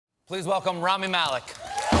Please welcome Rami Malek.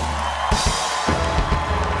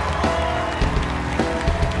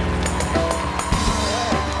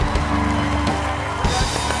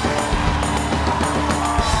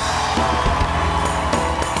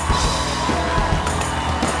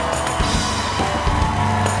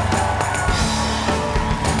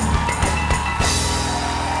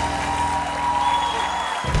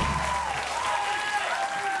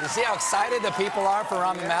 You see how excited the people are for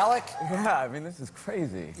Rami Malek? Yeah, I mean, this is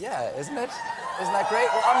crazy. Yeah, isn't it? Isn't that great?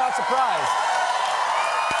 Well, I'm not surprised.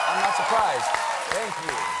 I'm not surprised. Thank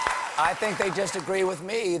you. I think they just agree with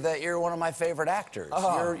me that you're one of my favorite actors.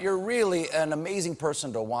 Oh. You're really an amazing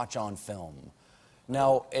person to watch on film.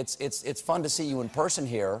 Now, it's fun to see you in person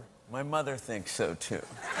here. My mother thinks so, too.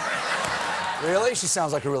 Really? She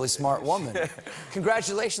sounds like a really smart woman.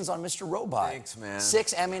 Congratulations on Mr. Robot. Thanks, man.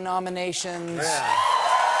 6 Emmy nominations. Yeah.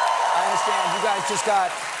 I understand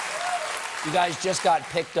you guys just got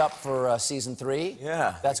picked up for season 3.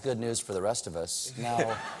 Yeah. That's good news for the rest of us.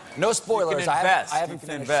 Now, no spoilers. You can invest. I haven't You can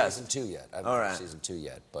finished invest. season 2 yet. I haven't All finished right. season 2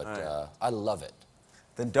 yet, but All right. I love it.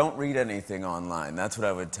 Then don't read anything online. That's what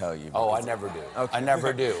I would tell you. Oh, I never do. Okay. I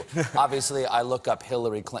never do. Obviously, I look up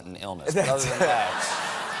Hillary Clinton illness. But other than that,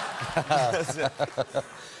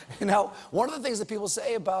 you know, one of the things that people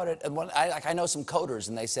say about it, and I know some coders,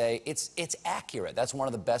 and they say it's accurate. That's one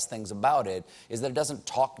of the best things about it, is that it doesn't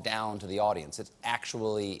talk down to the audience. It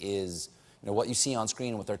actually is, you know, what you see on screen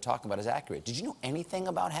and what they're talking about is accurate. Did you know anything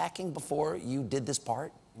about hacking before you did this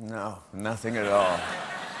part? No, nothing at all.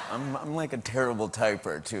 I'm like a terrible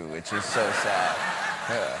typer, too, which is so sad.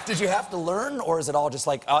 Yeah. Did you have to learn, or is it all just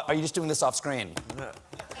like, are you just doing this off screen?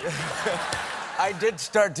 I did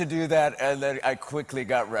start to do that, and then I quickly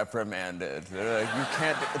got reprimanded. They're like, you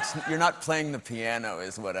can't, you're not playing the piano,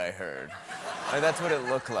 is what I heard. Like, that's what it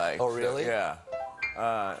looked like. Oh, really? So, yeah.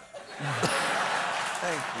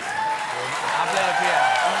 Thank you. I play the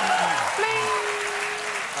piano.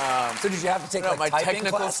 So did you have to take like typing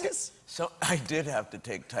classes? So I did have to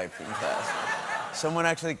take typing classes. Someone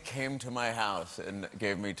actually came to my house and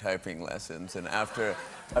gave me typing lessons, and after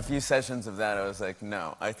a few sessions of that, I was like,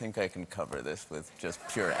 no, I think I can cover this with just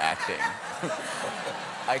pure acting.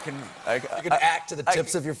 You can act to the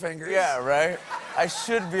tips of your fingers? Yeah, right? I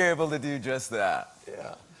should be able to do just that.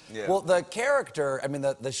 Yeah. Yeah. Well, the character, I mean,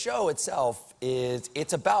 the show itself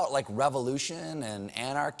it's about like revolution and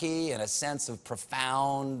anarchy and a sense of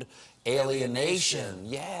profound alienation.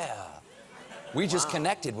 Yeah. We just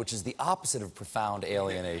connected, which is the opposite of profound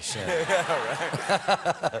alienation.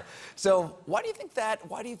 Yeah, right. So why do you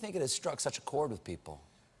think it has struck such a chord with people?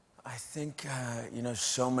 I think, you know,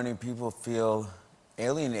 so many people feel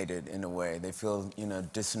alienated in a way. They feel, you know,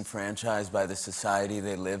 disenfranchised by the society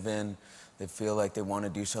they live in. They feel like they want to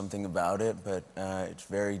do something about it, but it's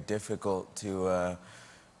very difficult to,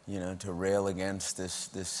 you know, to rail against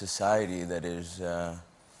this society that is,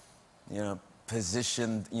 you know,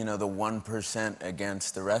 positioned, you know, the 1%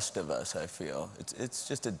 against the rest of us, I feel. It's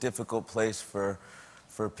just a difficult place for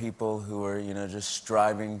people who are, you know, just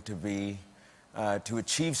striving to be, to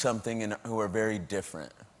achieve something and who are very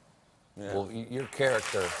different. Yeah. Well, your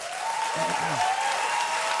character...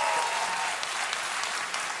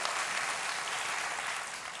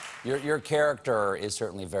 Your character is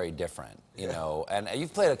certainly very different, you know, and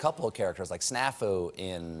you've played a couple of characters, like Snafu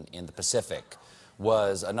in The Pacific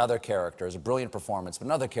was another character. It was a brilliant performance, but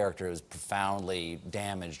another character who was profoundly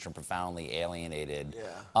damaged and profoundly alienated.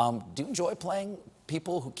 Yeah. Do you enjoy playing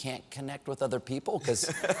people who can't connect with other people? Because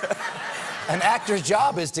an actor's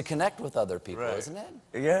job is to connect with other people, right. Isn't it?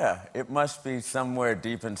 Yeah, it must be somewhere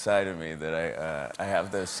deep inside of me that I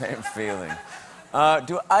have those same feelings.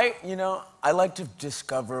 You know, I like to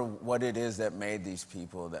discover what it is that made these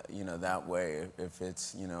people that, you know, that way. If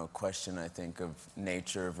it's, you know, a question, I think, of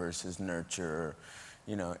nature versus nurture, or,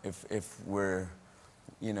 you know, if we're,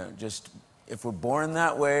 you know, just, if we're born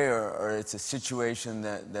that way, or it's a situation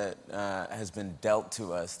that has been dealt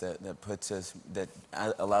to us that puts us, that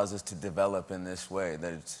allows us to develop in this way,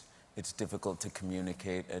 that it's difficult to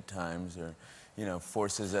communicate at times, or, you know,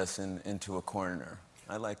 forces us into a corner.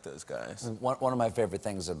 I like those guys. One of my favorite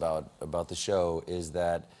things about the show is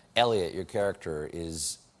that Elliot, your character,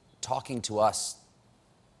 is talking to us,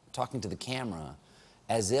 talking to the camera,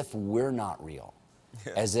 as if we're not real.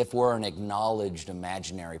 Yeah. As if we're an acknowledged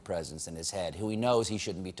imaginary presence in his head, who he knows he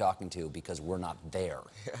shouldn't be talking to because we're not there.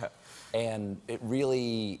 Yeah. And it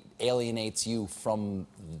really alienates you from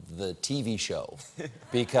the TV show,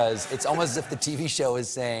 because it's almost as if the TV show is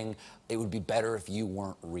saying, it would be better if you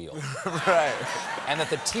weren't real. Right. And that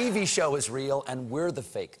the TV show is real and we're the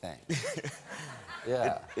fake thing.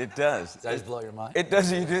 Yeah. It does. Does that just blow your mind? It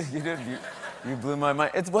does. You did. You blew my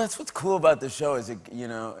mind. What's cool about the show is it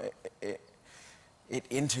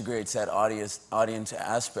integrates that audience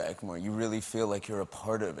aspect more. You really feel like you're a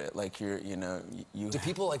part of it. Like you. Do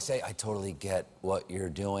people like say, I totally get what you're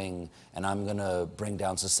doing, and I'm gonna bring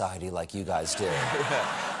down society like you guys do?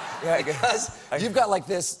 Yeah, because you've got like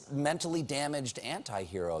this mentally damaged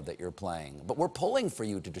anti-hero that you're playing, but we're pulling for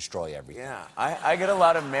you to destroy everything. Yeah, I get a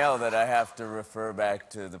lot of mail that I have to refer back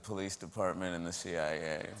to the police department and the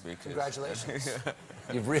CIA because... Congratulations.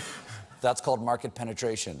 That's called market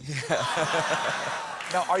penetration.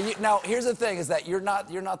 Now, here's the thing: is that you're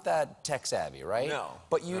not that tech savvy, right? No.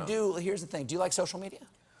 But you do. Here's the thing: do you like social media?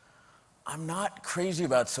 I'm not crazy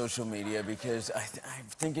about social media because I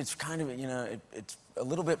think it's kind of, it's a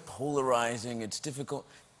little bit polarizing. It's difficult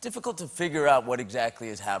to figure out what exactly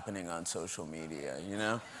is happening on social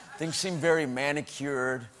media, Things seem very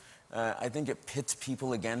manicured. I think it pits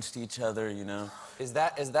people against each other, Is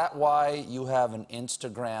that why you have an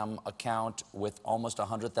Instagram account with almost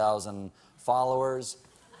 100,000 followers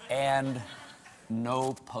and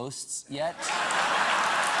no posts yet?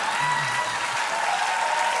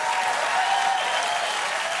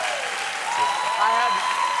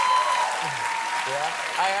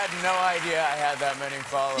 I had no idea I had that many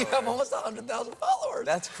followers. You have almost 100,000 followers.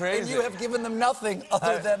 That's crazy. And you have given them nothing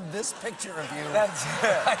other than this picture of you. That's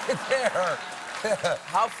right there.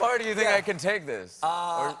 How far do you think I can take this?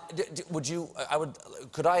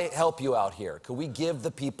 Could I help you out here? Could we give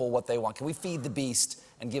the people what they want? Can we feed the beast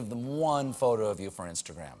and give them one photo of you for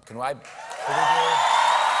Instagram? Can we do...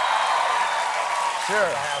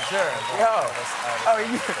 Sure.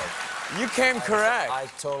 You came correct. I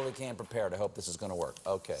totally came prepared. I hope this is going to work.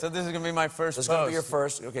 Okay. So this is going to be my first This is post. going to be your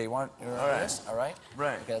first. Okay, you want All right. this? All right?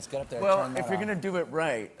 Right. Okay, let's get up there. Well, if you're going to do it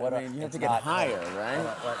right, you have to get higher, right?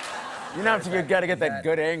 You got to get that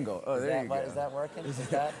good angle. Oh, there you go. Is that working? Is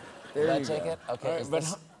that? There Did I you take go. it? Okay. Right, Is but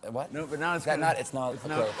this, what? No, but now it's okay. It's not.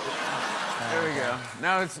 There we go.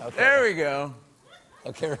 Now it's. Okay. There we go.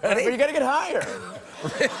 Okay, ready? But you got to get higher.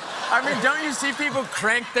 I mean, don't you see people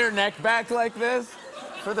crank their neck back like this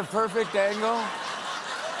for the perfect angle? All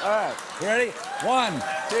right. You ready? 1,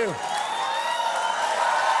 2.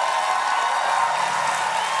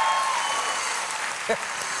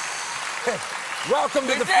 Welcome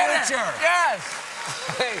to the future. Yes.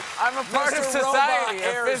 Hey, I'm a part of society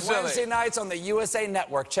airs officially. Wednesday nights on the USA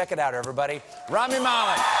Network. Check it out, everybody. Rami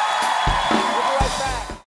Malek. We'll be right back.